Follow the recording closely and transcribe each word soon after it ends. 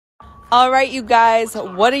All right, you guys,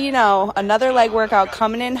 what do you know? Another leg workout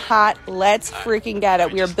coming in hot. Let's freaking get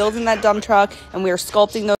it. We are building that dump truck and we are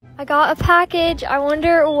sculpting those. I got a package. I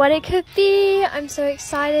wonder what it could be. I'm so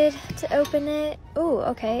excited to open it. Ooh,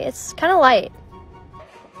 okay, it's kind of light.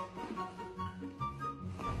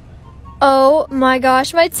 Oh my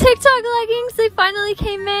gosh, my TikTok leggings, they finally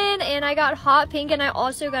came in, and I got hot pink and I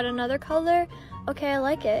also got another color. Okay, I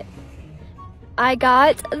like it. I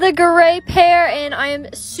got the gray pair and I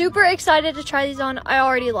am super excited to try these on. I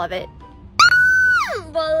already love it.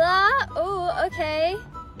 Voila. Oh, okay.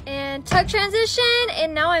 And tuck transition,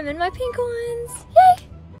 and now I'm in my pink ones. Yay!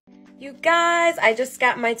 You guys, I just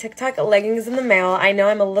got my TikTok leggings in the mail. I know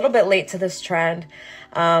I'm a little bit late to this trend,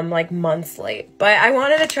 like months late, but I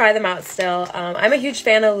wanted to try them out still. I'm a huge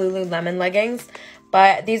fan of Lululemon leggings,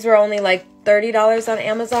 but these were only like $30 on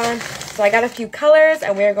Amazon. So I got a few colors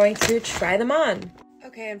and we're going to try them on.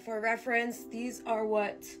 Okay, and for reference, these are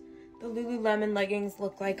what the Lululemon leggings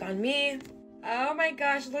look like on me. Oh my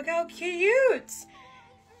gosh, look how cute!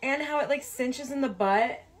 And how it like cinches in the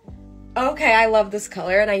butt. Okay, I love this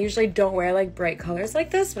color, and I usually don't wear like bright colors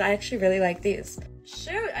like this, but I actually really like these.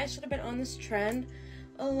 Shoot, I should have been on this trend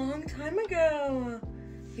a long time ago.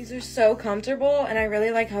 These are so comfortable, and I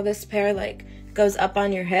really like how this pair like goes up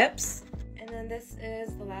on your hips. And then this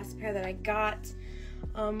is the last pair that I got.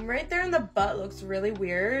 Right there in the butt looks really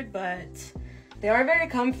weird, but they are very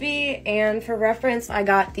comfy, and for reference, I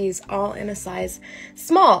got these all in a size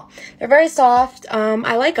small. They're very soft.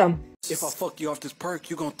 I like them. If I fuck you off this perk,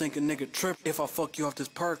 you gon' think a nigga trip. If I fuck you off this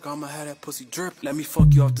perk, I'ma have that pussy drip. Let me fuck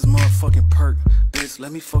you off this motherfucking perk, bitch.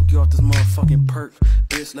 Let me fuck you off this motherfucking perk,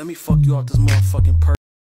 bitch. Let me fuck you off this motherfucking perk.